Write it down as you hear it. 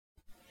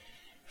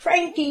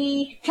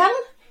Frankie, come.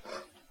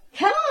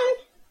 Come on.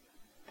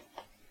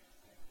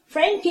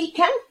 Frankie,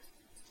 come.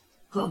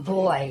 Good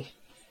boy.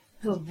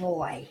 Good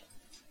boy.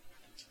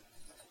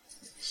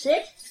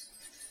 Sit.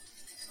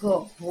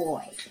 Good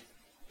boy.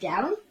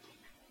 Down.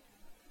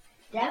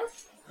 Down.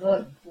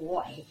 Good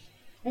boy.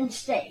 And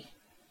stay.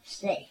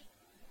 Stay.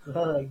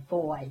 Good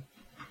boy.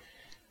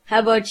 How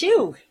about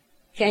you?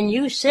 Can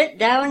you sit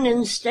down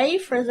and stay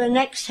for the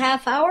next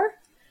half hour?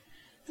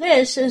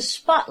 This is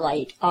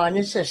Spotlight on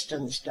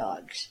Assistance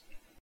Dogs.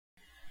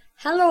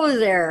 Hello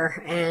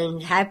there,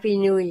 and Happy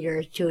New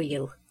Year to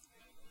you.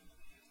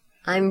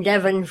 I'm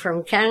Devon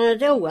from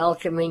Canada,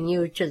 welcoming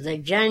you to the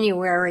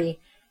January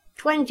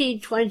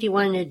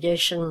 2021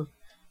 edition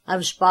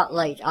of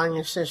Spotlight on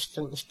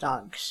Assistance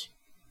Dogs.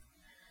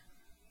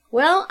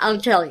 Well,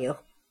 I'll tell you,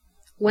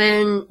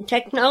 when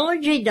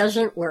technology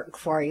doesn't work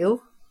for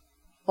you,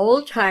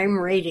 old-time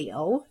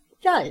radio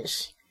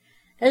does,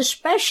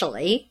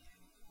 especially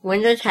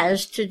when it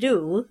has to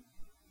do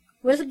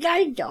with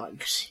guide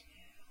dogs.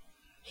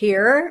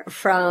 Here,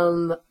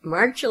 from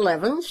March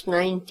 11th,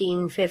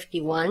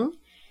 1951,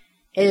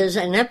 is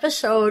an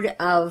episode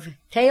of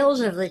Tales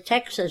of the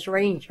Texas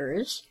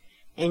Rangers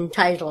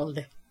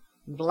entitled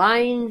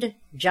Blind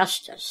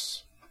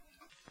Justice.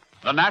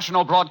 The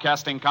National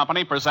Broadcasting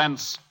Company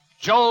presents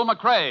Joel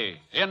McCrea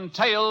in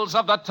Tales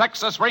of the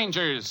Texas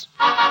Rangers.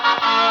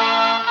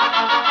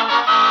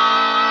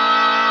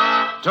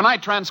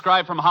 Tonight,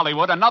 transcribed from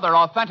Hollywood, another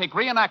authentic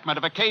reenactment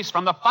of a case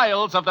from the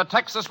files of the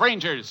Texas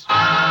Rangers.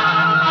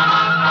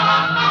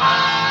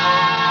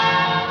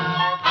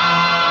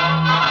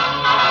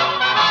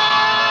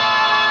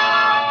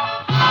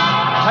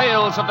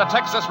 Tales of the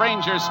Texas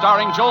Rangers,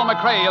 starring Joel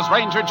McCrea as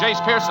Ranger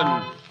Jace Pearson.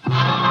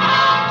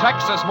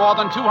 Texas, more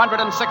than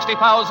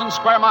 260,000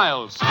 square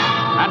miles,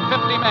 and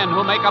 50 men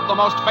who make up the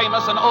most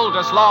famous and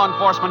oldest law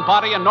enforcement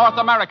body in North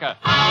America.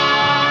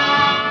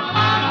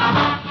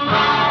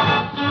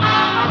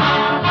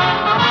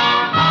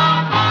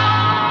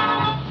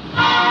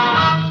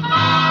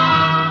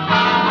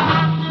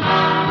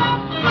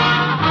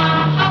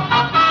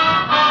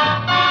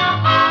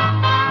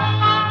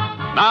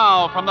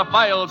 From the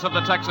files of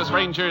the Texas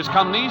Rangers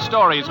come these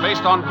stories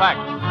based on fact.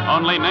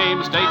 Only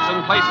names, dates,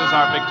 and places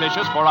are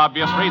fictitious for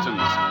obvious reasons.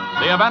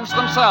 The events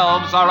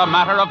themselves are a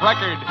matter of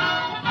record.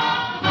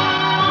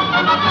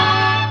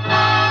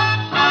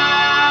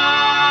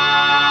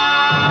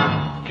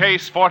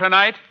 Case for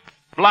tonight,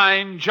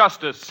 Blind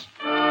Justice.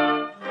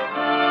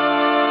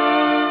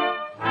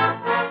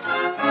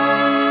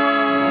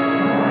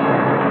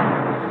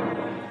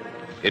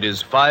 It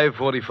is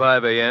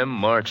 5:45 a.m.,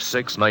 March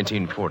 6,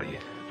 1940.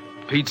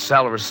 Pete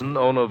Salverson,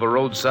 owner of a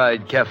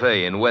roadside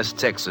cafe in West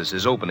Texas,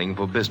 is opening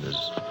for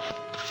business.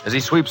 As he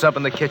sweeps up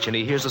in the kitchen,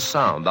 he hears a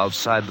sound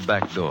outside the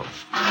back door.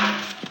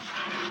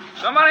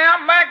 Somebody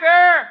out back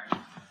there?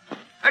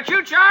 That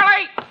you,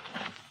 Charlie?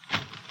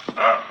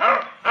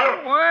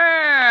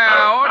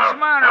 Well, what's the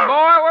matter,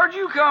 boy? Where'd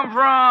you come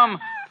from?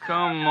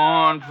 Come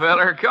on,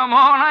 feller. Come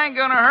on. I ain't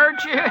gonna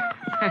hurt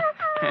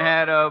you.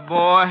 Atta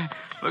boy.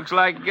 Looks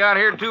like you got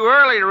here too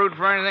early to root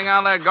for anything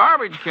out of that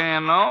garbage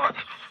can, though.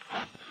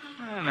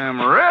 And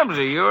them ribs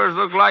of yours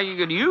look like you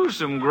could use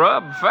some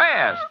grub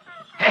fast.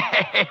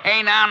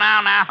 Hey, now,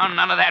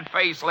 none of that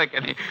face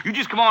licking. You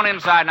just come on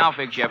inside and I'll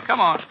fix you up. Come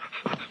on.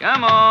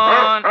 Come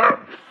on.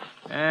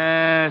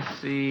 Let's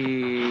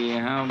see,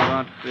 how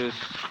about this?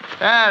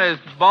 That is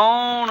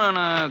bone and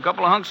a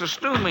couple of hunks of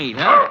stew meat,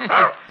 huh?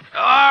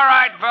 All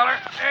right, feller.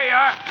 There you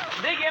are.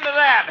 Dig into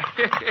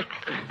that.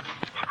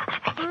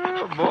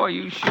 Oh, boy,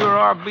 you sure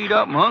are beat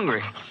up and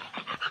hungry.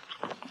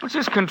 What's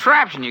this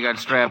contraption you got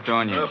strapped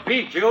on you?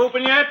 Pete, you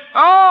open yet?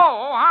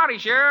 Oh, howdy,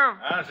 Sheriff.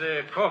 How's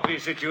the coffee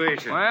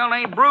situation? Well, it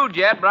ain't brewed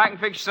yet, but I can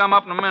fix you some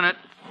up in a minute.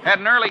 Had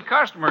an early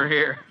customer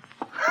here.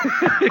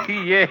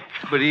 Yeah,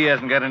 but he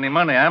hasn't got any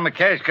money. I'm a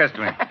cash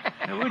customer.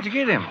 Where'd you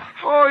get him?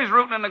 Oh, he's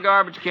rooting in the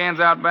garbage cans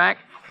out back.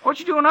 What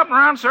you doing up and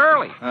around so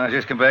early? I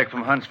just come back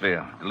from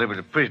Huntsville. Delivered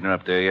a prisoner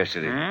up there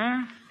yesterday.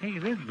 Huh? Hey,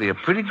 that'd be a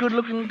pretty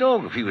good-looking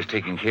dog if he was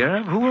taken care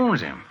of. Who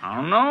owns him? I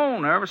don't know.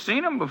 Never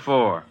seen him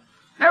before.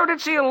 Never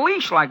did see a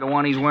leash like the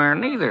one he's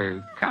wearing,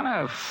 either. Kind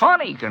of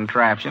funny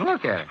contraption.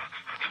 Look at it.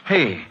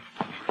 Hey,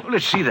 well,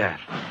 let's see that.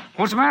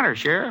 What's the matter,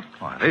 Sheriff?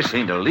 Why, this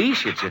ain't a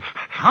leash. It's a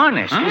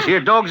harness. Huh? This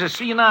here dog's a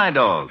seeing-eye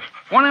dog.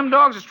 One of them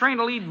dogs is trained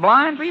to lead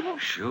blind people?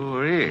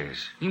 Sure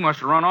is. He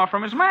must have run off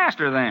from his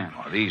master, then.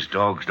 Well, these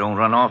dogs don't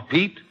run off,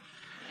 Pete.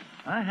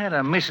 I had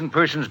a missing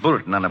persons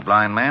bulletin on a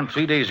blind man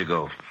 3 days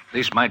ago.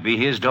 This might be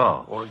his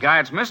dog. Well, the guy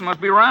that's missing must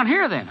be around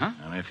here, then, huh?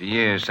 And if he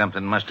is,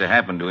 something must have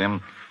happened to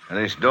him.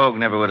 This dog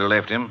never would have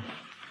left him.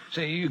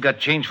 Say, you got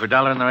change for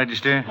 $1 in the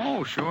register?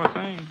 Oh, sure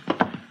thing.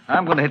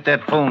 I'm going to hit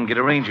that phone, get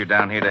a ranger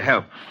down here to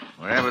help.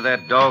 Wherever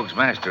that dog's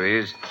master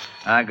is,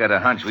 I got a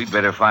hunch we'd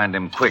better find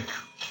him quick.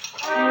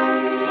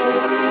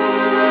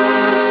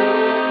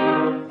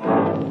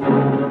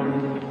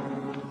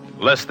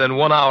 Less than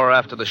 1 hour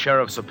after the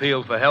sheriff's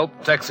appeal for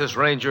help, Texas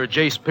Ranger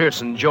Jace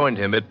Pearson joined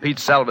him at Pete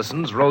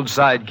Salverson's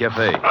roadside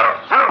cafe.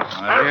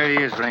 There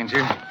he is,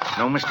 Ranger.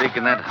 No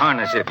mistaking that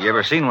harness if you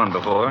ever seen one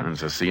before.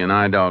 It's a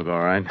C&I dog, all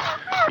right.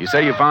 You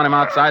say you found him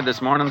outside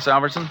this morning,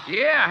 Salverson?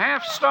 Yeah,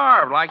 half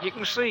starved, like you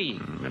can see.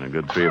 Been a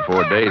good 3 or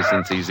 4 days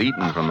since he's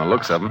eaten from the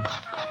looks of him.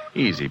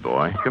 Easy,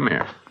 boy. Come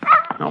here.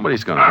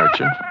 Nobody's going to hurt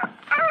you.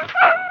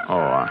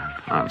 Oh,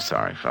 I'm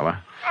sorry,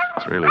 fella.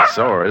 It's really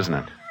sore, isn't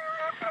it?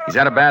 He's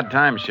had a bad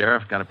time,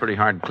 Sheriff. Got a pretty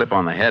hard clip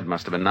on the head.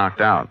 Must have been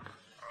knocked out.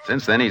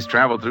 Since then, he's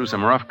traveled through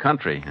some rough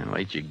country, and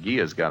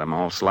Lechuguia's got him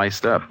all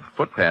sliced up.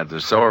 Footpads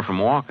are sore from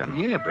walking.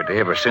 Yeah, but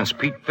ever since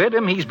Pete fed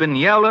him, he's been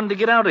yowling to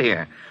get out of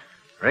here.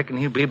 Reckon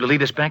he'll be able to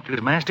lead us back to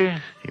his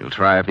master? He'll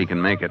try if he can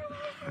make it.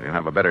 He'll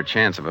have a better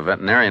chance if a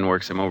veterinarian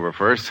works him over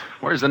first.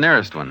 Where's the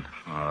nearest one?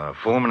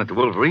 Foreman at the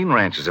Wolverine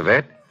Ranch is a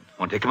vet.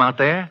 Want to take him out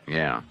there?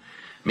 Yeah.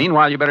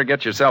 Meanwhile, you better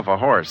get yourself a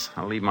horse.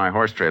 I'll leave my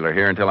horse trailer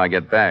here until I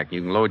get back.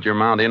 You can load your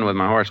mount in with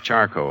my horse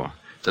Charcoal.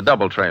 It's a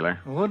double trailer.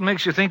 What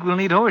makes you think we'll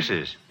need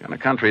horses? In a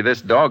country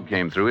this dog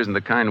came through isn't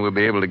the kind we'll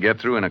be able to get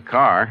through in a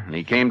car, and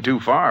he came too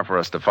far for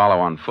us to follow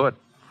on foot.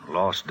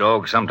 Lost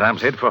dogs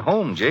sometimes head for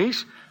home,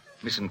 Jace.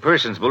 Missing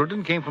persons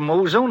bulletin came from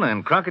Ozona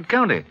in Crockett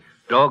County.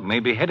 Dog may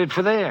be headed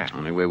for there.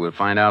 Only way we'll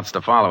find out's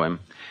to follow him.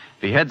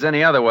 If he heads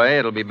any other way,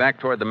 it'll be back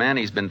toward the man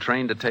he's been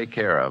trained to take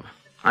care of.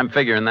 I'm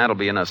figuring that'll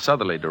be in a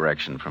southerly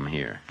direction from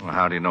here. Well,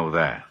 how do you know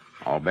that?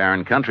 All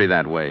barren country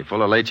that way,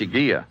 full of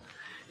Lechuguia.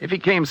 If he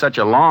came such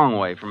a long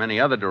way from any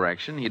other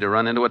direction, he'd have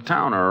run into a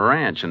town or a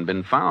ranch and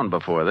been found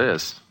before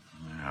this.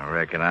 I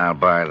reckon I'll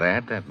buy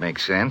that. That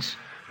makes sense.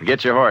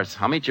 Get your horse.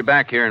 I'll meet you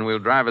back here, and we'll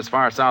drive as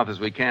far south as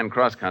we can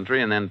cross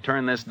country and then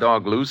turn this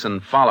dog loose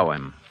and follow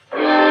him.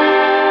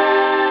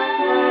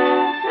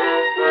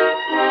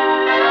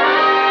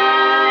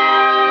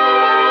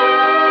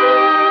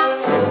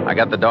 I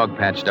got the dog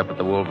patched up at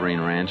the Wolverine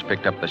Ranch,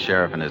 picked up the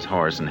sheriff and his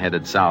horse, and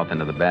headed south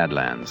into the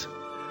Badlands.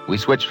 We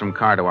switched from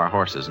car to our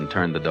horses and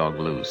turned the dog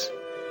loose.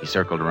 He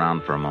circled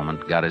around for a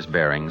moment, got his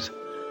bearings,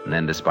 and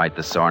then, despite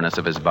the soreness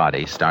of his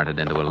body, started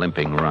into a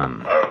limping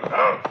run.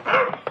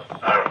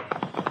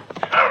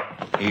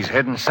 He's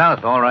heading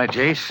south, all right,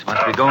 Jace.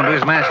 Must be going to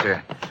his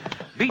master.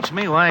 Beats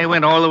me why he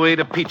went all the way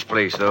to Pete's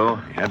place, though.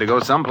 He had to go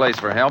someplace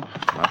for help,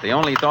 but the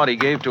only thought he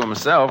gave to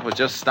himself was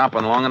just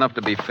stopping long enough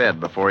to be fed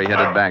before he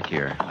headed back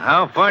here.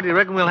 How far do you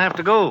reckon we'll have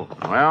to go?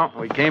 Well,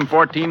 we came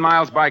 14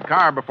 miles by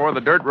car before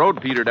the dirt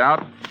road petered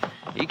out.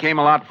 He came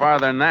a lot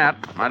farther than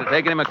that. Might have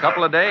taken him a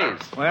couple of days.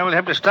 Well, we'll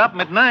have to stop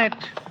him at night.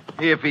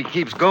 If he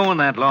keeps going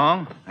that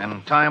long,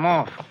 and time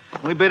off.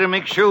 We better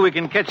make sure we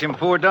can catch him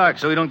before dark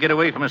so he don't get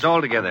away from us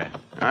altogether.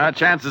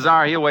 Chances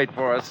are he'll wait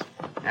for us.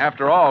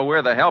 After all,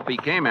 we're the help he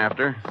came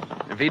after.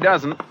 If he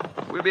doesn't,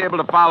 we'll be able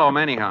to follow him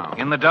anyhow.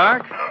 In the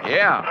dark?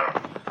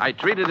 Yeah. I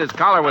treated his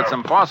collar with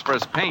some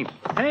phosphorus paint.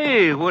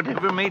 Hey,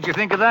 whatever made you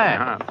think of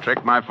that? A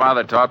trick my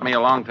father taught me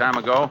a long time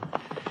ago.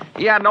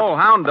 He had an old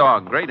hound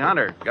dog, great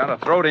hunter. Got a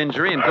throat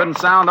injury and couldn't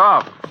sound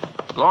off.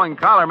 Glowing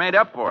collar made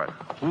up for it.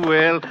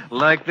 Well,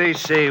 like they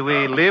say,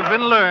 we live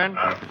and learn.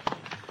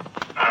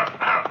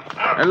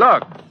 Hey,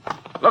 look.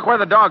 Look where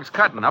the dog's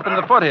cutting, up in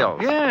the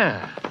foothills.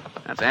 Yeah.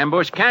 That's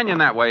Ambush Canyon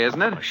that way,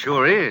 isn't it?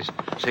 Sure is.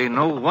 Say,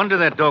 no wonder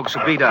that dog's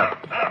so beat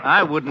up.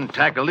 I wouldn't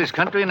tackle this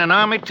country in an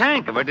army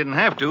tank if I didn't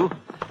have to.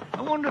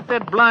 I wonder if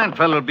that blind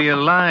fellow'll be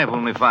alive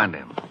when we find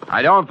him.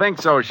 I don't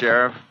think so,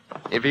 Sheriff.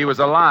 If he was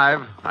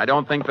alive, I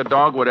don't think the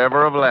dog would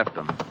ever have left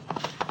him.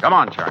 Come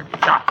on, Sharky.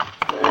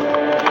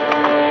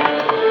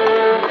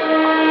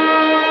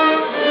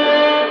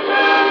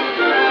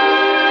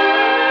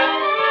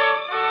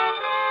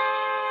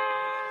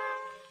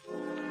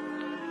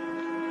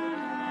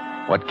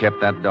 What kept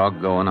that dog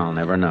going, I'll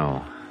never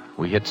know.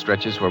 We hit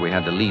stretches where we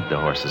had to lead the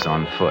horses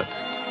on foot.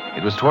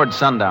 It was toward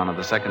sundown of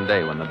the second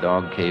day when the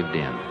dog caved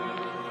in.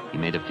 He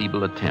made a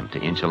feeble attempt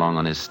to inch along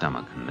on his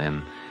stomach and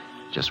then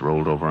just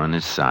rolled over on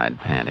his side,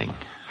 panting.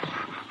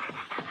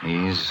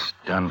 He's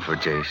done for,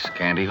 Jace.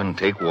 Can't even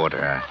take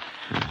water.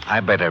 I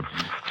better...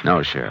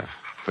 No, Sheriff.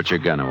 Put your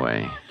gun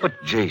away. But,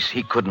 Jace,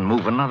 he couldn't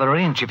move another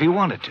inch if he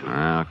wanted to.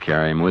 I'll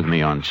carry him with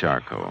me on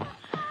Charcoal.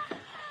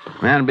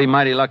 Man'd be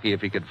mighty lucky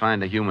if he could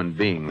find a human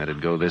being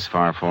that'd go this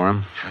far for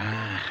him.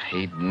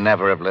 He'd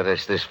never have let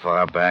us this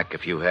far back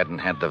if you hadn't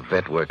had the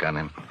vet work on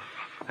him.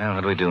 Well,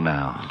 what do we do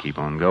now? Keep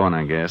on going,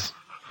 I guess.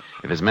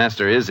 If his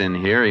master is in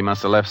here, he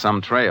must have left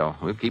some trail.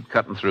 We'll keep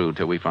cutting through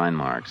till we find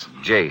marks.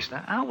 Jace,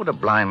 now, how would a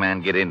blind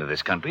man get into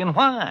this country, and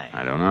why?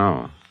 I don't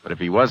know. But if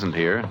he wasn't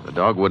here, the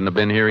dog wouldn't have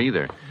been here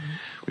either.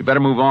 We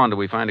better move on till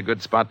we find a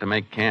good spot to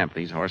make camp.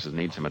 These horses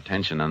need some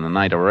attention and a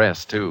night of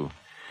rest, too.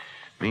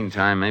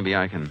 Meantime, maybe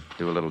I can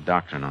do a little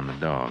doctoring on the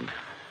dog.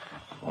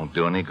 Won't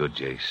do any good,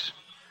 Jace.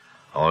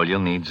 All you'll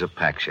need's a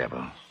pack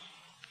shovel.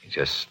 He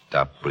just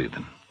stopped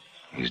breathing.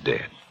 He's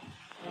dead.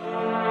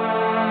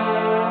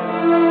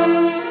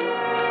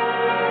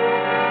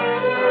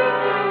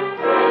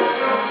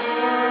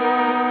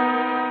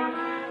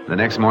 The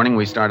next morning,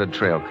 we started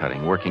trail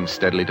cutting, working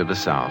steadily to the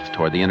south,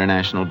 toward the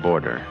international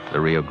border, the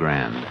Rio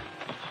Grande.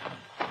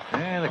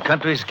 Yeah, the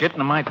country's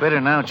getting a mite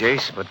better now,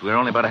 Jace, but we're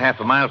only about a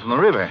half a mile from the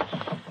river.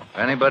 If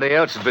anybody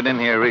else had been in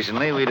here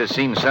recently, we'd have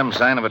seen some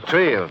sign of a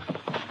trail.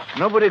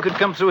 Nobody could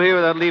come through here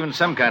without leaving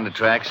some kind of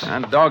tracks.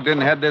 That dog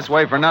didn't head this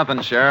way for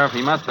nothing, Sheriff.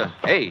 He must have...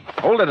 Hey,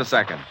 hold it a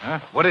second. Huh?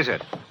 What is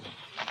it?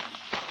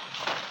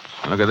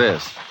 Look at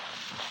this.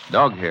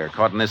 Dog hair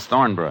caught in this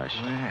thorn brush.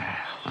 Well,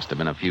 Must have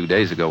been a few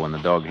days ago when the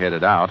dog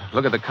headed out.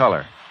 Look at the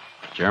color.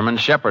 German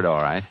Shepherd,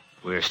 all right.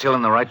 we're still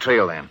on the right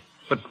trail then.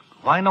 But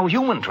why no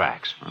human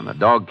tracks? And the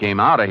dog came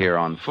out of here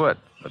on foot.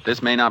 But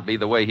this may not be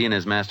the way he and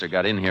his master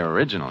got in here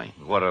originally.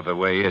 What other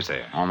way is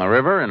there? On the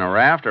river, in a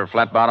raft, or a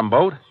flat-bottom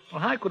boat?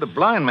 Well, how could a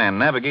blind man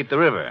navigate the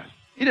river?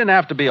 He didn't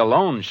have to be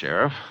alone,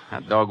 Sheriff.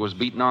 That dog was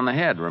beaten on the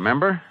head,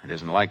 remember? It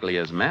isn't likely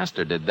his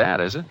master did that,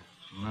 is it?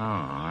 No,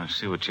 I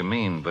see what you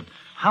mean, but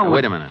how... Now,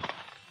 wait a minute.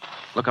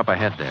 Look up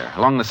ahead there,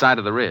 along the side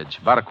of the ridge,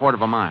 about a quarter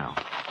of a mile.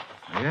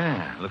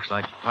 Yeah, looks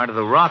like part of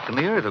the rock and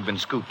the earth have been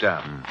scooped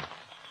out.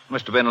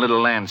 Must have been a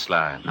little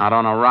landslide. Not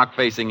on a rock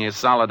facing as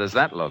solid as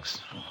that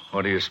looks.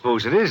 What do you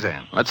suppose it is,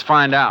 then? Let's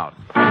find out.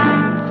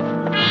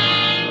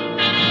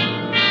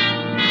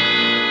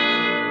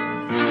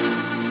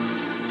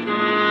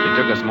 It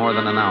took us more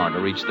than an hour to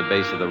reach the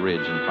base of the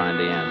ridge and find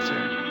the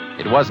answer.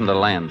 It wasn't a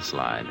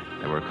landslide.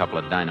 There were a couple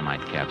of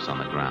dynamite caps on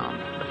the ground.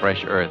 The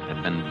fresh earth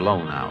had been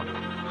blown out.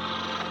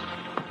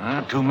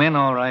 Two men,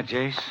 all right,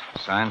 Jace.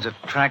 Signs of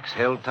tracks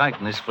held tight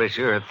in this fresh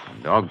earth.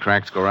 Dog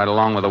tracks go right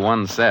along with the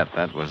one set.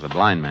 That was the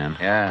blind man.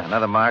 Yeah,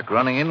 another mark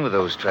running in with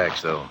those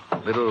tracks, though.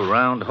 Little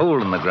round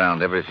hole in the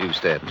ground every few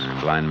steps. The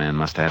blind man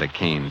must have had a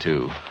cane,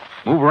 too.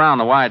 Move around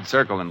the wide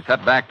circle and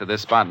cut back to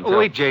this spot until... Oh,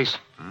 wait, Jace.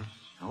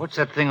 Now, what's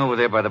that thing over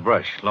there by the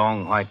brush?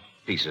 Long white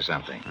piece or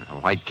something. A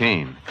white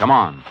cane. Come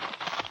on.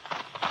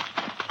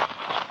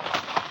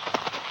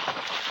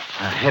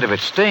 The head of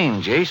it's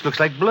stained, Jace. Looks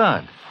like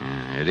blood.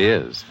 It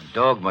is. A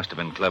dog must have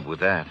been clubbed with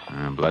that.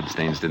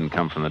 Bloodstains didn't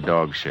come from the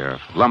dog,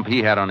 Sheriff. Lump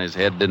he had on his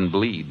head didn't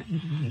bleed.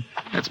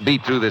 Let's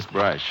beat through this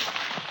brush.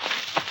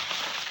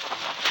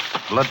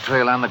 Blood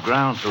trail on the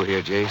ground through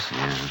here, Jace.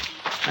 Yeah.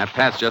 That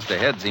path just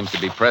ahead seems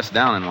to be pressed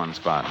down in one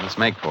spot. Let's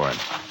make for it.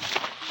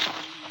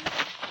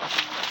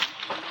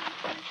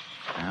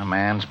 A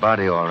man's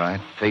body, all right.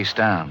 Face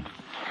down.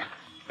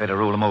 Better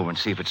roll him over and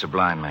see if it's a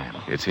blind man.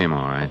 It's him,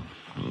 all right.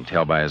 You can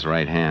tell by his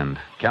right hand.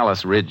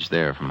 Callous ridge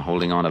there from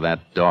holding onto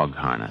that dog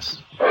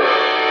harness.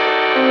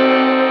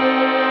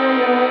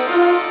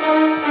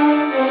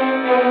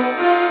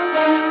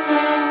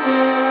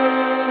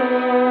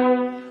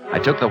 I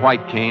took the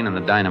white cane and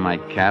the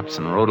dynamite caps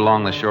and rode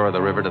along the shore of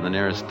the river to the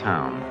nearest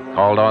town.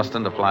 Called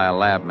Austin to fly a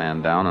lab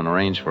man down and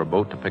arrange for a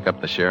boat to pick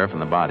up the sheriff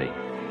and the body.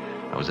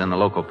 I was in the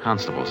local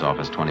constable's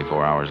office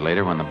 24 hours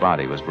later when the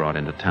body was brought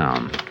into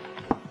town.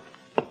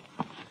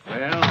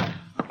 Well,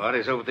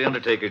 body's over at the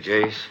undertaker,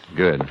 Jace.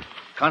 Good.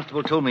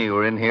 Constable told me you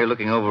were in here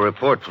looking over a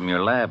report from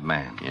your lab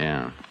man.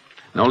 Yeah.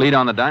 No lead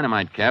on the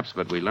dynamite caps,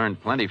 but we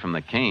learned plenty from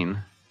the cane.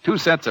 2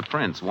 sets of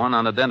prints, one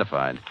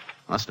unidentified.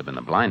 Must have been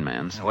the blind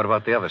man's. What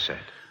about the other set?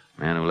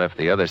 Man who left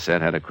the other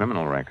set had a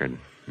criminal record.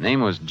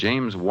 Name was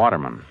James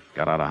Waterman.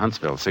 Got out of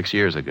Huntsville 6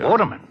 years ago.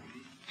 Waterman?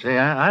 Say,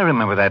 I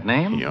remember that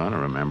name. You ought to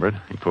remember it.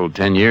 He pulled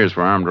 10 years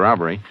for armed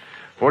robbery.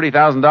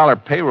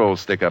 $40,000 payroll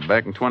stick-up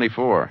back in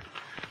 24.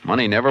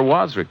 Money never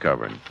was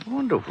recovered. I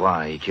wonder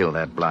why he killed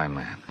that blind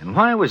man. And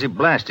why was he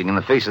blasting in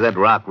the face of that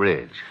rock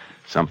ridge?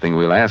 Something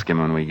we'll ask him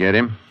when we get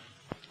him.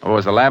 Oh,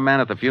 was the lab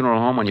man at the funeral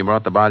home when you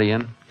brought the body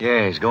in?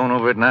 Yeah, he's going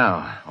over it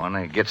now. Want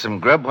to get some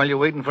grub while you're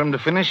waiting for him to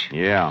finish?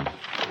 Yeah.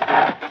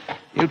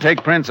 You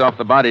take prints off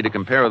the body to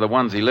compare with the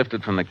ones he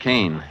lifted from the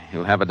cane.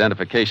 He'll have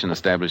identification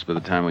established by the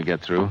time we get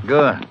through.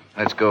 Good.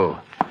 Let's go.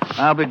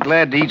 I'll be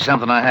glad to eat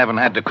something I haven't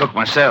had to cook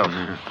myself.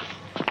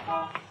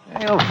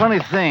 You know, funny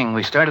thing.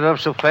 We started off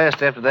so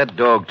fast after that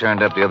dog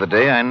turned up the other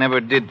day, I never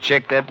did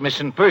check that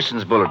missing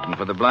persons bulletin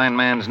for the blind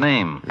man's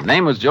name. His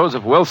name was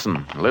Joseph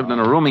Wilson. Lived in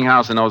a rooming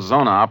house in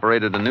Ozona,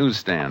 operated a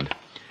newsstand.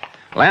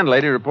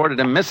 Landlady reported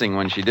him missing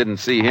when she didn't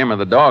see him or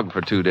the dog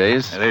for 2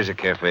 days. Now, there's a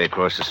cafe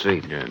across the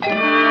street. Good.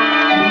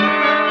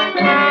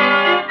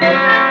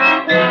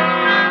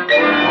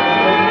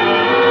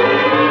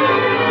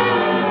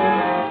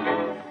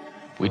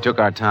 We took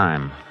our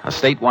time. A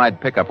statewide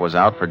pickup was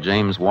out for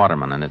James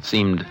Waterman, and it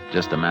seemed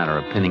just a matter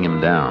of pinning him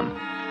down.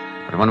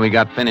 But when we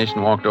got finished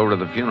and walked over to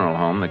the funeral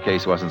home, the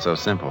case wasn't so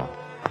simple.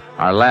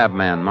 Our lab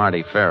man,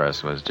 Marty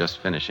Ferris, was just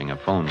finishing a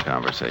phone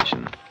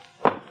conversation.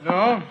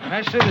 No,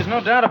 I said there's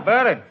no doubt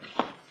about it.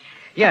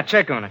 Yeah,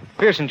 check on it.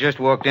 Pearson just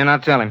walked in. I'll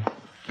tell him.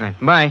 Right,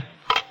 bye.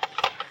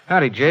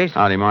 Howdy, Jace.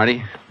 Howdy,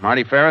 Marty.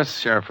 Marty Ferris,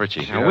 Sheriff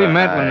Ritchie. Now, we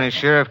met when the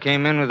sheriff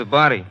came in with the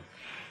body.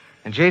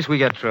 And, Jace, we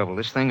got trouble.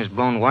 This thing is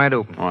blown wide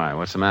open. Why?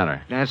 What's the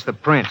matter? That's the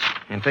prints.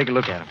 And take a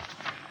look at them.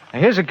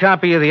 Now, here's a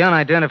copy of the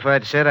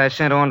unidentified set I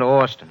sent on to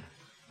Austin.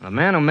 The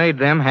man who made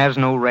them has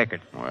no record.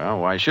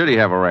 Well, why should he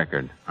have a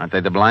record? Aren't they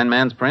the blind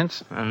man's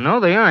prints? No,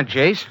 they aren't,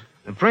 Jace.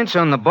 The prints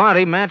on the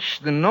body match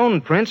the known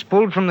prints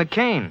pulled from the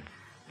cane.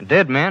 The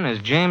dead man is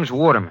James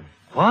Waterman.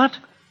 What?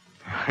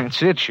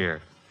 That's it,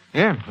 Sheriff.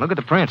 Here, look at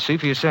the prints. See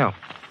for yourself.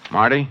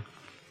 Marty?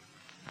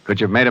 Could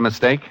you have made a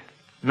mistake?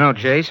 No,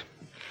 Jace.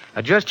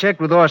 I just checked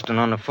with Austin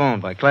on the phone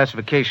by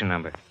classification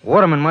number.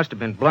 Waterman must have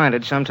been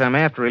blinded sometime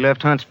after he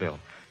left Huntsville.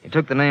 He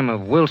took the name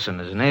of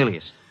Wilson as an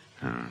alias.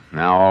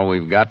 Now all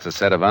we've got's a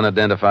set of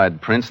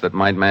unidentified prints that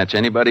might match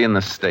anybody in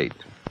the state.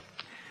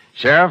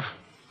 Sheriff,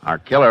 our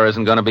killer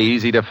isn't going to be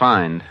easy to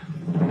find.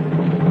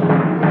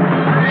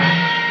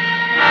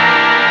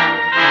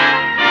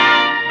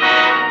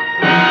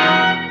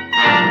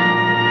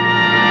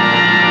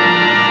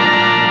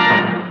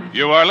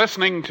 You are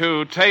listening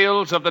to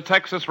Tales of the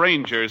Texas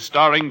Rangers,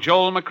 starring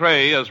Joel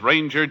McCrea as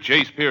Ranger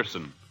Jace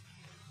Pearson.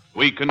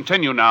 We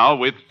continue now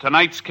with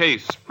tonight's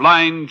case,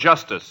 Blind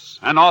Justice,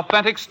 an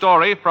authentic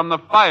story from the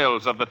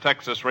files of the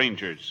Texas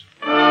Rangers.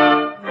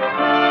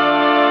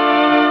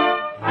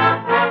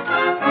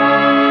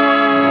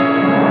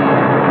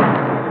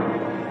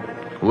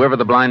 Whoever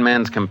the blind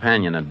man's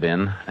companion had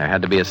been, there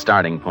had to be a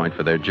starting point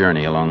for their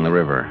journey along the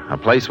river, a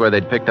place where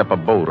they'd picked up a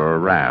boat or a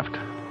raft.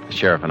 The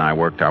sheriff and I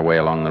worked our way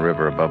along the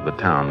river above the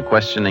town,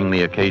 questioning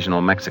the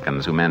occasional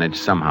Mexicans who managed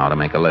somehow to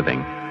make a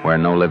living where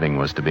no living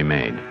was to be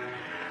made.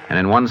 And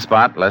in one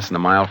spot, less than a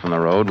mile from the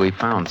road, we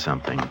found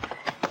something.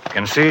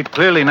 Can see it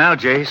clearly now,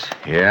 Jace.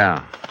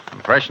 Yeah,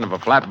 impression of a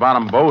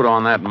flat-bottomed boat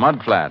on that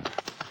mud flat.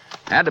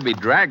 Had to be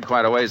dragged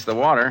quite a ways to the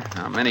water.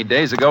 Not many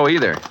days ago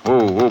either.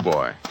 Ooh,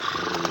 boy.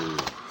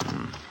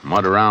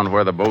 Mud around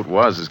where the boat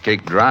was is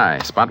caked dry.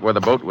 Spot where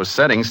the boat was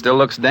setting still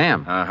looks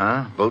damp.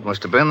 Uh-huh. Boat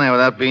must have been there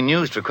without being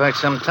used for quite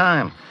some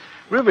time.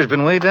 River's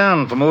been way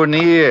down for more than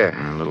a year.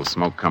 A little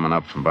smoke coming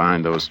up from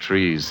behind those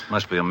trees.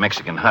 Must be a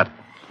Mexican hut.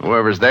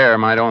 Whoever's there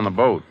might own the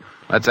boat.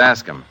 Let's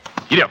ask him.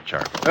 Get up,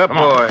 Charlie. Up, Come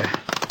on. boy.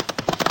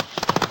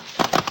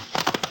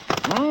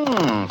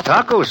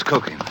 Tacos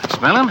cooking.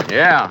 Smell 'em?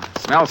 Yeah,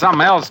 smell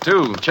something else,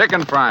 too.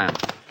 Chicken frying.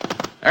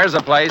 There's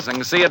a place. I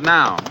can see it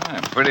now.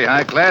 Pretty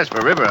high class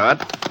for River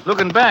Hut.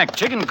 Looking back,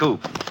 chicken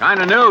coop.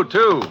 Kind of new,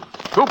 too.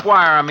 Coop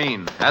wire, I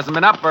mean. Hasn't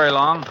been up very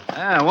long.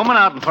 A woman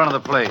out in front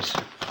of the place.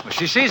 Well,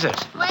 she sees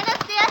us. Buenos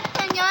dias,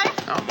 señor.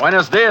 Oh,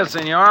 buenos dias,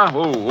 senora.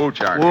 Ooh,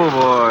 Charlie. Oh,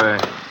 boy.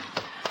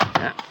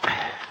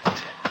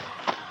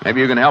 Maybe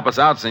you can help us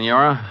out,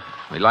 senora.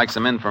 We'd like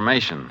some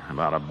information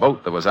about a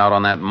boat that was out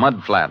on that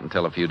mud flat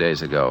until a few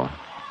days ago.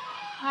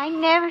 I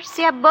never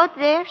see a boat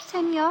there,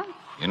 señor.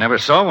 You never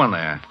saw one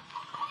there.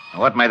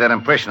 What made that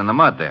impression in the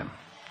mud, then?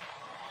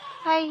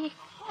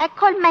 I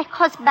called my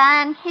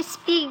husband. He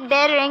speaks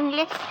better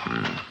English.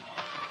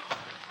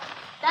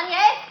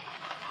 Daniel?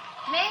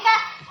 Venga.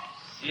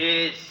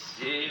 Yes.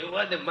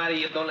 What the matter?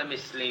 You don't let me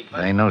sleep.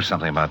 Huh? They know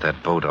something about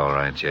that boat, all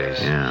right,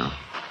 Jace. Yeah.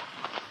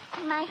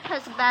 My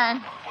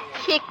husband.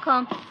 He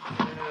come.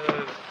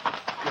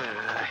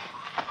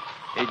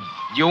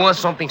 You want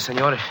something,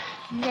 senor?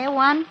 They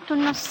want to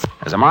know.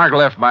 There's a mark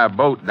left by a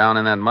boat down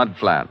in that mud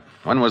flat.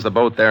 When was the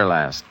boat there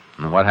last?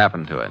 And what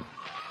happened to it?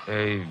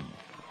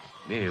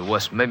 It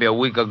was maybe a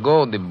week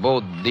ago. The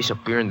boat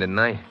disappeared in the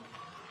night.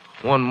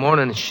 One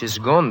morning, she's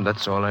gone.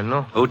 That's all I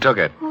know. Who took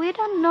it? We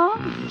don't know.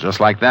 Just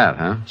like that,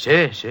 huh?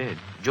 Sí,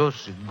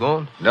 just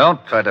gone. Don't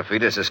try to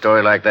feed us a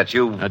story like that,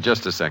 you...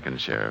 Just a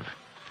second, Sheriff.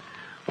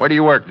 Where do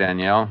you work,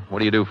 Danielle? What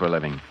do you do for a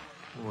living?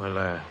 Well,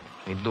 I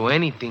do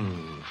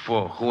anything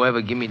for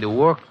whoever give me the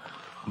work.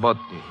 But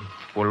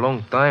for a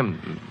long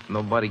time,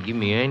 nobody give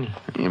me any.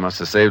 You must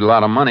have saved a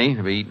lot of money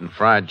to be eating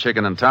fried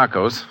chicken and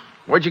tacos.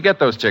 Where'd you get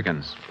those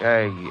chickens?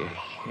 I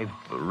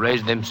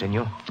raised them,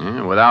 senor.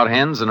 Without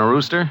hens and a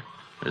rooster?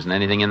 There isn't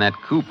anything in that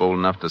coop old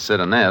enough to sit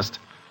a nest.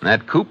 And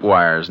that coop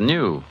wire's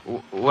new.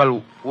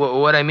 Well,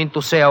 what I mean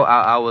to say,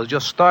 I was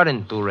just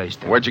starting to raise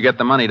them. Where'd you get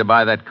the money to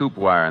buy that coop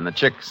wire and the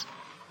chicks?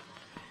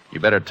 You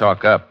better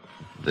talk up.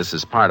 This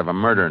is part of a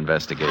murder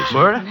investigation.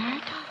 Murder?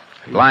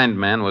 Blind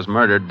man was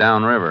murdered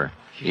downriver.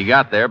 He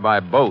got there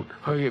by boat.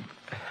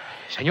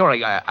 Senor,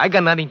 I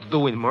got nothing to do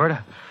with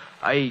murder.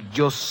 I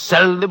just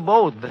sell the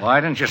boat.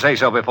 Why didn't you say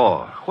so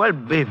before? Well,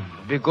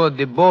 because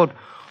the boat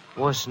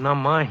was not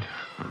mine.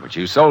 But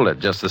you sold it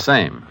just the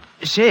same.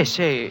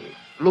 Say,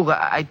 look,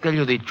 I tell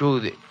you the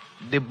truth.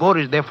 The boat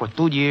is there for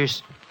 2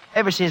 years,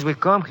 ever since we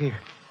come here.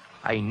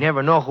 I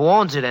never know who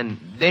owns it, and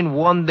then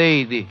one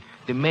day the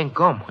men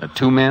come.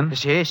 2 men?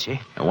 Sí.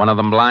 And one of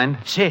them blind?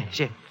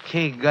 Sí.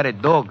 He got a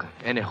dog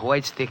and a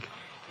white stick.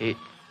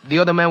 The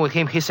other man with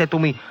him, he said to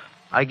me,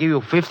 I give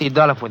you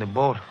 $50 for the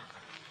boat.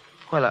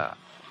 Well,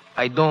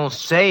 I don't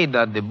say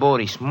that the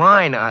boat is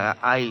mine.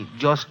 I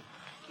just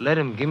let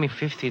him give me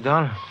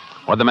 $50.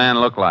 What'd the man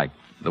look like?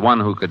 The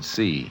one who could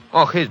see?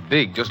 Oh, he's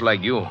big, just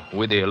like you,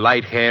 with the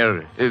light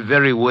hair,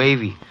 very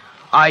wavy,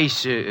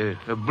 eyes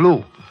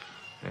blue.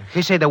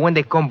 He said that when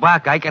they come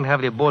back, I can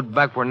have the boat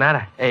back for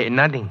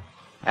nothing.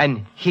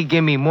 And he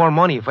gave me more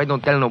money if I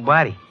don't tell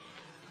nobody.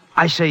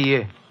 I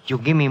say, you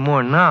give me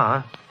more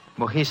now, huh?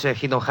 But he said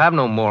he don't have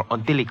no more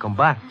until he come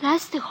back.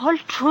 That's the whole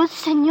truth,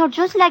 senor,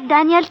 just like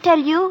Daniel tell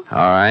you.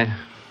 All right.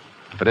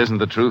 If it isn't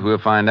the truth, we'll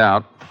find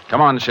out. Come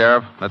on,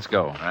 Sheriff. Let's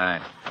go.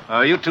 Right.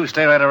 You two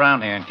stay right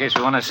around here in case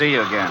we want to see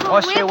you again.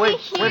 We'll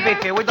be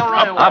here. We don't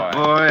run away. Up,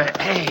 boy.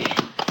 Hey.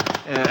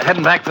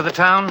 Heading back for the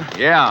town?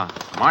 Yeah.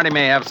 Marty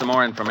may have some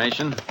more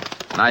information.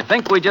 And I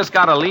think we just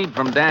got a lead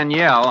from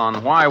Danielle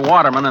on why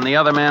Waterman and the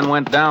other man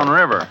went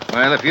downriver.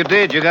 Well, if you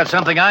did, you got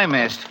something I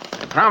missed.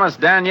 They promised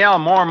Danielle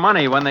more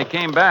money when they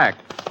came back.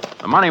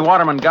 The money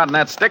Waterman got in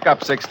that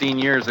stick-up 16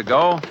 years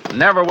ago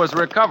never was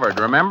recovered,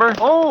 remember?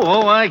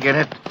 Oh, I get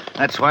it.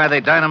 That's why they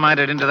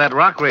dynamited into that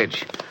rock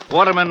ridge.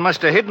 Waterman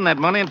must have hidden that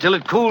money until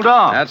it cooled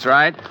off. That's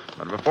right.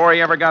 But before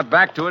he ever got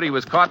back to it, he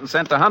was caught and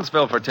sent to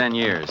Huntsville for 10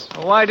 years.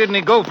 Why didn't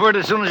he go for it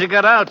as soon as he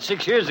got out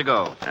 6 years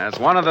ago? That's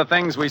one of the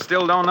things we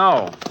still don't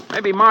know.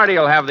 Maybe Marty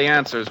will have the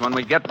answers when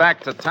we get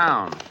back to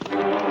town.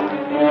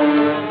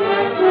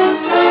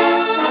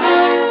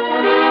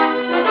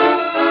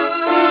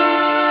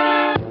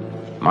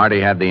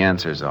 Marty had the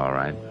answers, all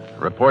right.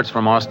 Reports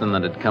from Austin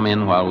that had come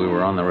in while we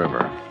were on the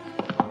river.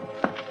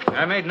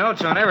 I made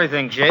notes on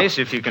everything, Jace,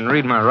 if you can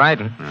read my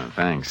writing. Oh,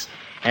 thanks.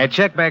 A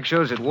check back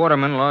shows that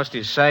Waterman lost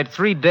his sight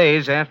 3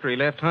 days after he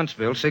left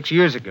Huntsville 6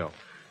 years ago.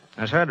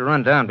 That's hard to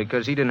run down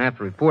because he didn't have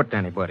to report to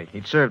anybody.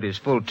 He'd served his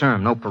full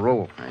term, no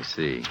parole. I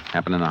see.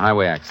 Happened in a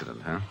highway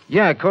accident, huh?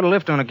 Yeah, I caught a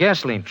lift on a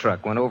gasoline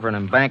truck, went over an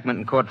embankment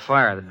and caught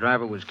fire. The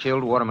driver was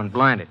killed, Waterman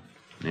blinded.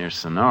 Near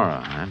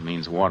Sonora. That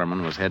means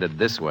Waterman was headed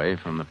this way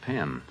from the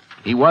pen.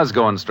 He was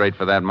going straight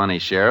for that money,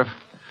 Sheriff.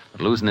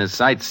 But losing his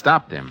sight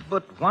stopped him.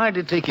 But why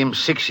did it take him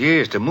 6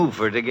 years to move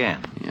for it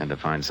again? He had to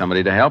find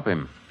somebody to help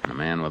him. A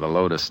man with a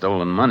load of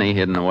stolen money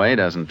hidden away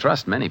doesn't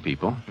trust many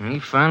people. He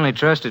finally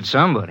trusted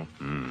somebody.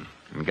 And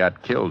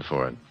got killed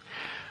for it.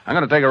 I'm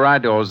going to take a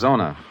ride to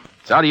Ozona.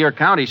 It's out of your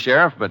county,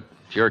 Sheriff, but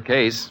it's your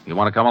case. You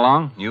want to come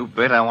along? You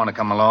bet I want to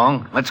come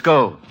along. Let's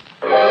go.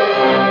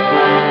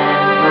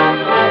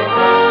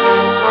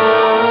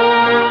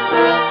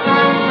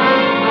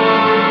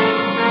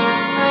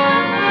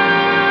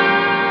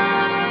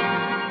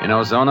 In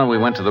Ozona, we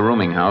went to the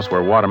rooming house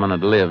where Waterman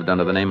had lived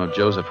under the name of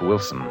Joseph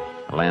Wilson.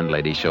 The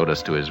landlady showed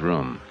us to his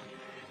room.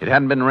 It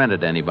hadn't been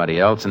rented to anybody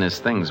else, and his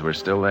things were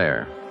still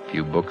there. A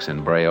few books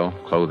in Braille,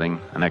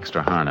 clothing, an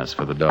extra harness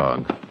for the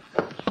dog.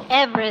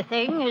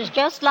 Everything is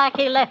just like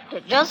he left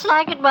it, just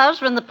like it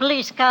was when the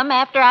police come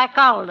after I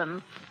called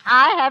them.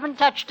 I haven't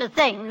touched a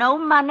thing. No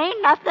money,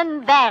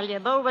 nothing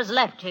valuable was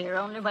left here,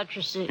 only what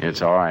you see.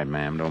 It's all right,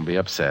 ma'am. Don't be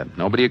upset.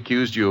 Nobody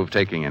accused you of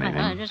taking anything.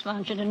 I just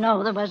want you to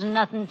know there wasn't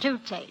nothing to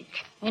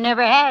take. He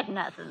never had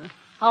nothing.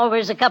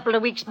 Always a couple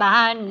of weeks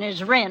behind in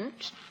his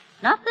rent.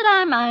 Not that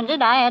I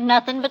minded. I had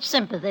nothing but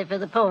sympathy for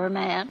the poor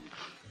man.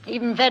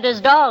 Even fed his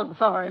dog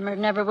for him, or it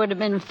never would have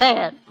been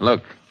fed.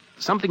 Look,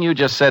 something you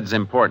just said is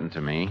important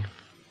to me.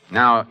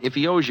 Now, if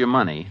he owes you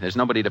money, there's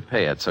nobody to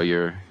pay it, so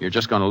you're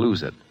just going to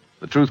lose it.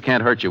 The truth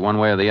can't hurt you one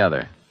way or the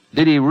other.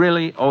 Did he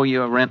really owe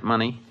you rent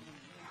money?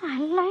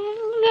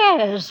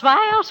 Yes.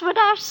 Why else would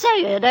I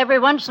say it? Every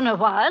once in a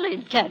while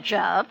he'd catch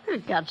up.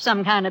 He'd got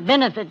some kind of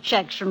benefit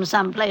checks from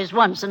someplace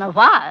once in a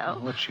while.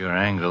 What's your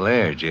angle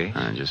there, Jay?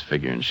 I'm just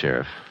figuring,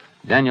 Sheriff.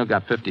 Daniel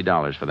got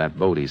 $50 for that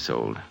boat he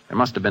sold. There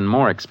must have been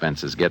more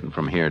expenses getting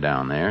from here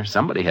down there.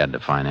 Somebody had to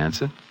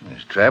finance it.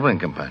 His traveling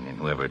companion,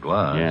 whoever it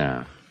was.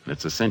 Yeah.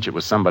 It's a cinch it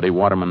was somebody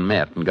Waterman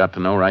met and got to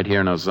know right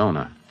here in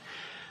Ozona.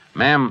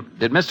 Ma'am,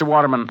 did Mr.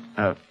 Waterman,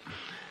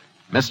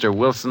 Mr.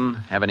 Wilson,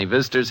 have any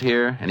visitors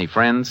here? Any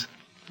friends?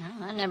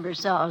 Well, I never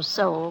saw a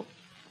soul.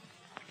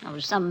 There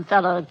was some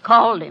fellow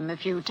called him a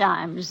few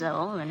times,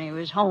 though, when he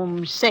was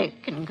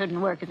homesick and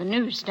couldn't work at the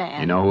newsstand.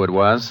 You know who it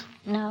was?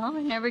 No,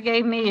 he never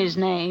gave me his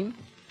name.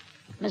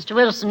 Mr.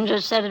 Wilson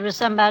just said it was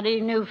somebody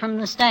he knew from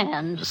the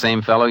stand. The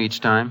same fellow each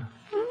time?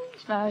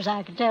 As far as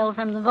I could tell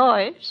from the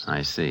voice.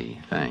 I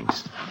see.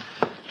 Thanks.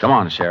 Come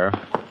on, Sheriff.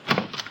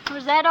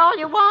 Was that all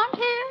you want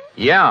here?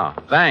 Yeah,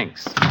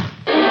 thanks.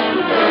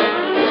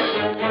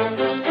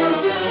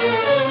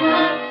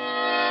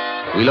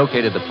 We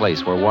located the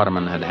place where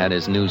Waterman had had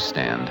his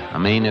newsstand, a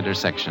main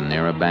intersection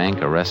near a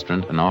bank, a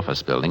restaurant, an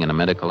office building, and a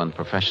medical and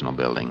professional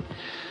building.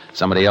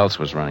 Somebody else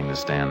was running the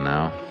stand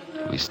now.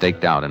 We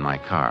staked out in my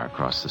car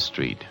across the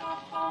street.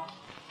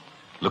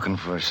 Looking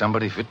for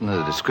somebody fitting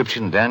the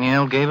description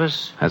Danielle gave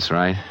us? That's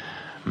right.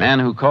 Man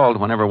who called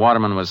whenever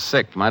Waterman was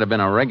sick might have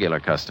been a regular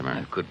customer.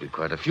 There could be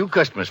quite a few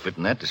customers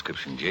fitting that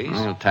description, Jace.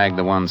 We'll tag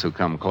the ones who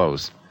come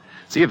close.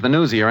 See if the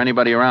newsie or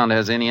anybody around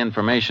has any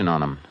information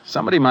on him.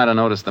 Somebody might have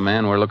noticed the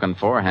man we're looking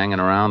for hanging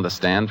around the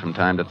stand from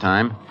time to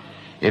time.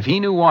 If he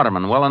knew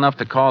Waterman well enough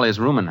to call his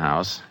rooming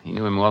house, he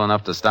knew him well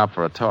enough to stop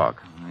for a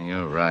talk.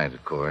 You're right,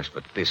 of course,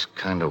 but this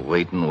kind of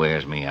waiting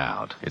wears me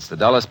out. It's the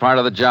dullest part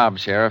of the job,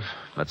 Sheriff,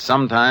 but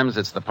sometimes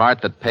it's the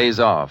part that pays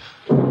off.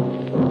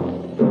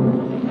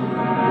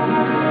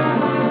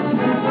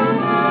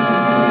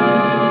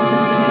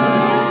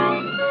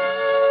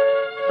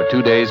 For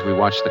 2 days, we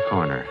watched the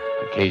corner.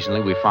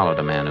 Occasionally, we followed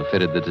a man who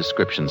fitted the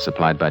description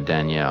supplied by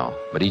Danielle.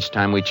 But each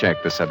time we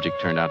checked, the subject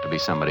turned out to be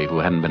somebody who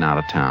hadn't been out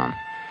of town.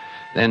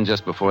 Then,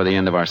 just before the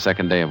end of our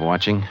second day of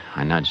watching,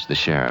 I nudged the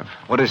sheriff.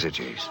 What is it,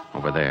 Jace?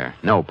 Over there.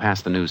 No,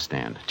 past the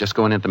newsstand. Just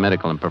going into the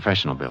medical and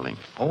professional building.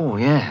 Oh,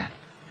 yeah.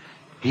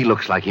 He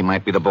looks like he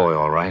might be the boy,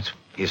 all right.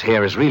 His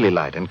hair is really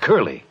light and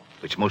curly,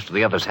 which most of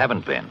the others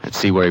haven't been. Let's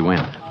see where he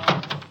went.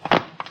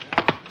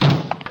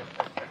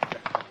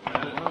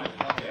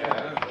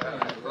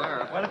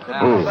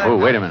 Oh,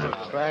 wait a minute.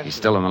 He's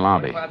still in the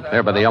lobby.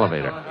 There by the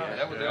elevator.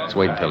 Let's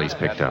wait until he's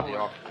picked up.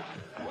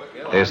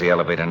 There's the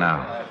elevator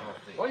now.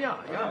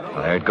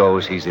 Well, there it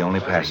goes. He's the only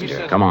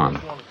passenger. Come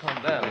on.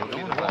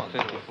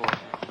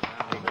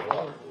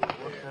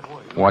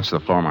 Watch the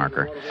floor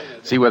marker.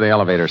 See where the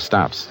elevator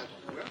stops.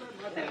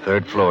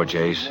 3rd floor,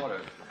 Jace.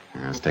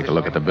 Let's take a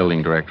look at the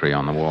building directory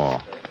on the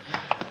wall.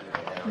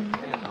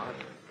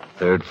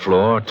 3rd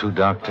floor, 2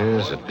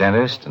 doctors, a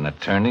dentist, an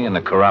attorney, and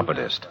a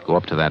chiropodist. Go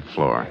up to that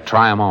floor.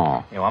 Try them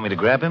all. You want me to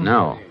grab him?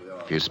 No.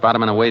 If you spot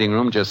him in a waiting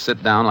room, just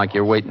sit down like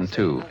you're waiting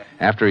too.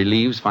 After he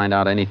leaves, find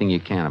out anything you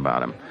can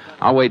about him.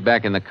 I'll wait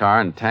back in the car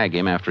and tag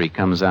him after he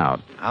comes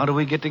out. How do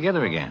we get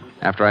together again?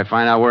 After I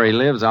find out where he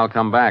lives, I'll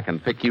come back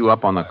and pick you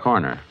up on the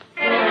corner.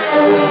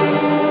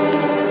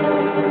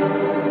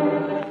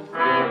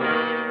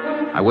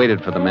 I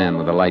waited for the man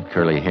with the light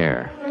curly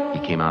hair. He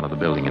came out of the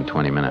building in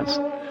 20 minutes.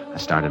 I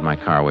started my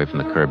car away from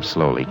the curb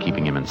slowly,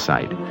 keeping him in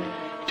sight.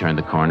 He turned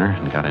the corner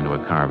and got into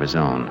a car of his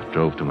own,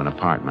 drove to an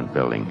apartment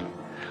building.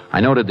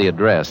 I noted the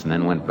address and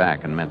then went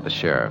back and met the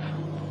sheriff.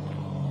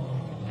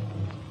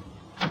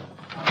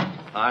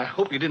 I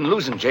hope you didn't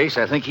lose him, Jace.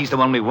 I think he's the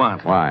one we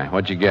want. Why?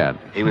 What'd you get?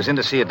 He was in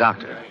to see a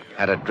doctor.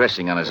 Had a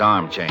dressing on his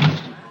arm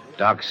changed.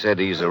 Doc said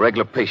he's a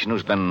regular patient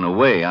who's been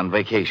away on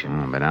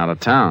vacation. Been out of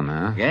town,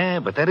 huh? Yeah,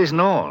 but that isn't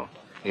all.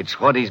 It's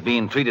what he's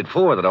being treated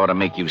for that ought to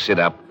make you sit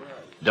up.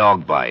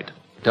 Dog bite.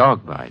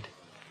 Dog bite?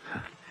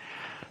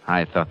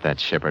 I thought that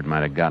shepherd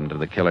might have gotten to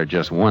the killer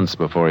just once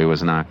before he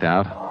was knocked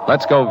out.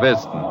 Let's go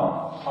visit him.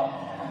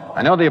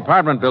 I know the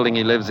apartment building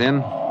he lives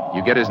in.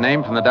 You get his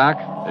name from the doc?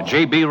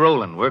 J.B.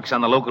 Rowland works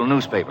on the local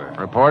newspaper.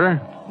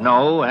 Reporter?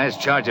 No, has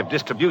charge of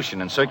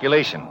distribution and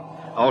circulation.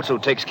 Also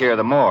takes care of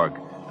the morgue,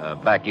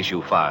 back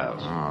issue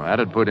files. Oh,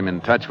 that'd put him in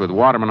touch with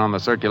Waterman on the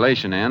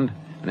circulation end.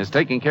 And his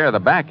taking care of the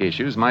back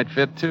issues might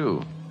fit,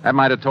 too. That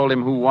might have told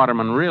him who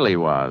Waterman really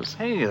was.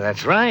 Hey,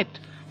 that's right.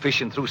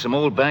 Fishing through some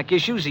old back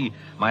issues, he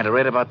might have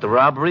read about the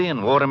robbery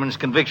and Waterman's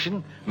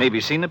conviction.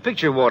 Maybe seen a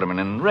picture of Waterman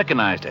and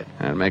recognized it.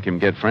 That'd make him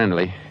get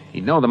friendly.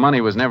 He'd know the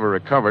money was never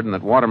recovered and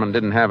that Waterman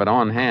didn't have it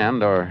on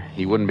hand, or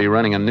he wouldn't be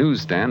running a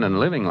newsstand and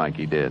living like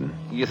he did.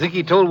 You think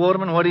he told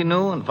Waterman what he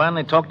knew and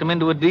finally talked him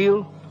into a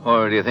deal?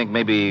 Or do you think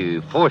maybe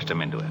he forced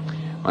him into it?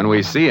 When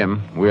we see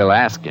him, we'll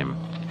ask him.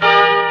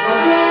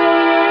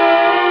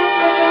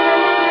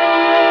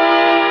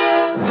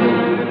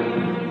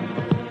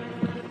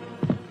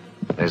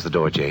 There's the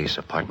door, Jace.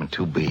 Apartment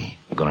 2B.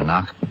 You gonna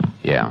knock?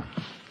 Yeah.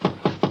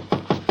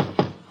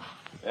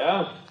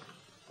 Yeah?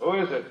 Who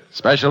is it?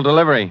 Special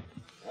delivery.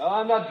 Oh,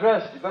 I'm not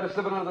dressed. You better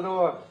slip it under the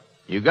door.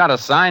 You got a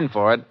sign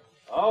for it.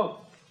 Oh?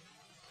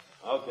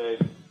 Okay.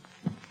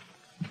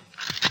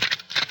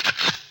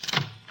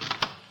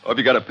 Hope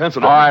you got a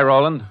pencil. All right,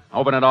 Roland.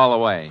 Open it all the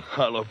way.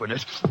 I'll open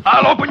it.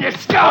 I'll open your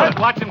skull.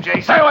 Watch him,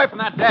 Jace. Stay away from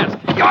that desk.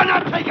 You're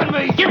not taking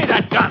me. Give me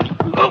that gun.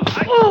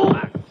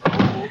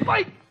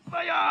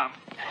 My arm.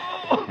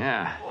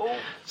 Yeah.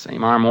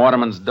 Same arm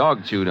Waterman's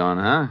dog chewed on,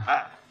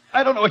 huh?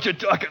 I don't know what you're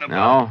talking about.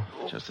 No,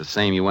 just the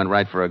same you went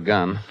right for a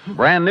gun.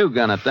 Brand new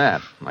gun at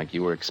that. Like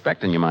you were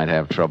expecting you might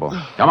have trouble.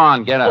 Come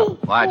on, get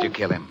up. Why'd you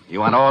kill him? You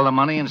want all the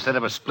money instead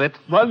of a split?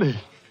 Money.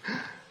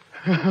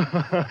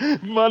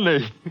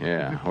 Money.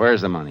 Yeah,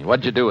 where's the money?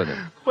 What'd you do with it?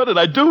 What did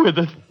I do with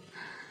it?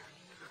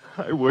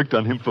 I worked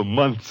on him for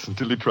months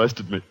until he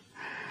trusted me.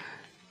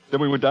 Then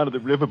we went down to the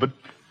river, but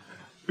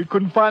we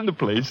couldn't find the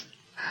place.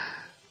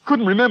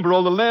 Couldn't remember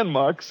all the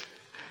landmarks.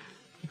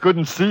 He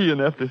couldn't see,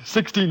 and after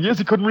 16 years,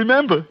 he couldn't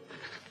remember.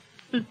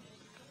 He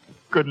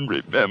couldn't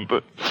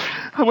remember.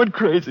 I went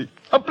crazy.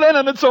 I planned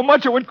on it so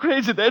much, I went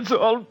crazy, that's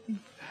all.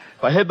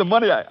 If I had the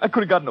money, I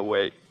could have gotten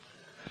away.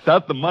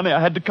 Without the money, I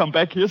had to come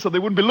back here so they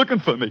wouldn't be looking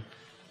for me.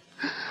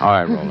 All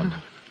right, Roland.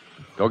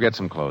 Go get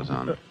some clothes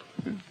on.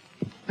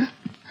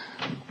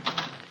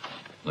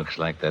 Looks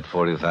like that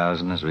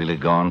 40,000 is really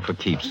gone for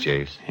keeps,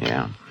 Jace.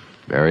 Yeah.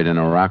 Buried in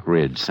a rock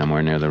ridge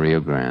somewhere near the Rio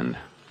Grande.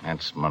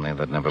 That's money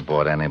that never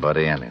bought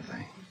anybody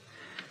anything.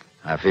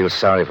 I feel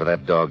sorry for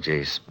that dog,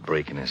 Jace,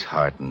 breaking his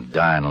heart and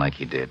dying like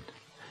he did.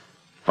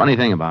 Funny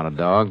thing about a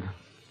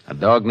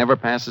dog never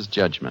passes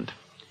judgment.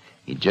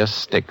 He just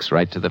sticks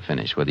right to the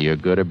finish, whether you're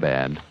good or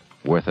bad,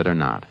 worth it or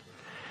not.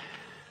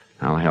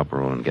 I'll help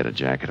Roland get a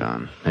jacket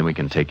on. Then we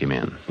can take him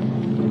in.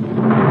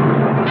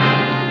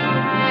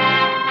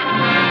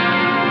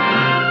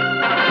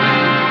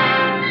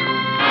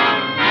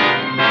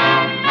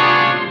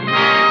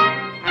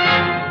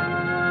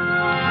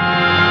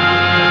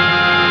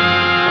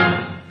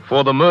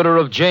 For the murder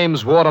of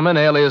James Waterman,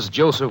 alias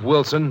Joseph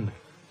Wilson,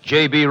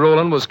 J.B.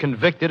 Rowland was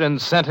convicted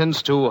and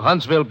sentenced to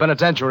Huntsville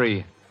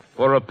Penitentiary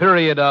for a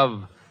period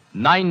of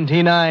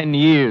 99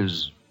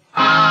 years.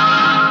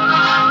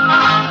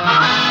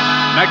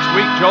 Next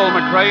week, Joel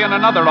McCrea in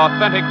another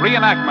authentic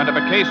reenactment of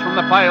a case from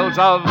the files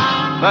of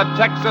the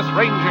Texas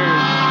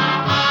Rangers.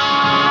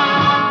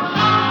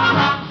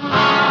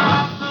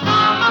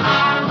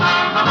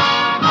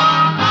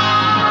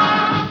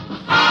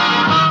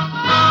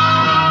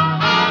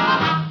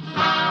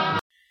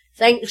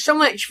 Thanks so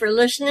much for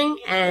listening,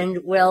 and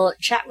we'll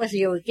chat with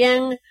you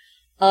again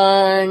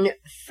on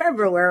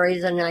February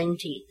the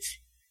 19th.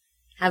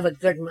 Have a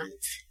good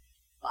month.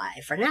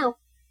 Bye for now.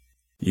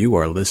 You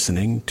are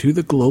listening to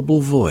the Global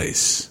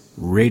Voice,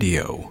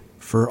 radio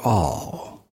for all.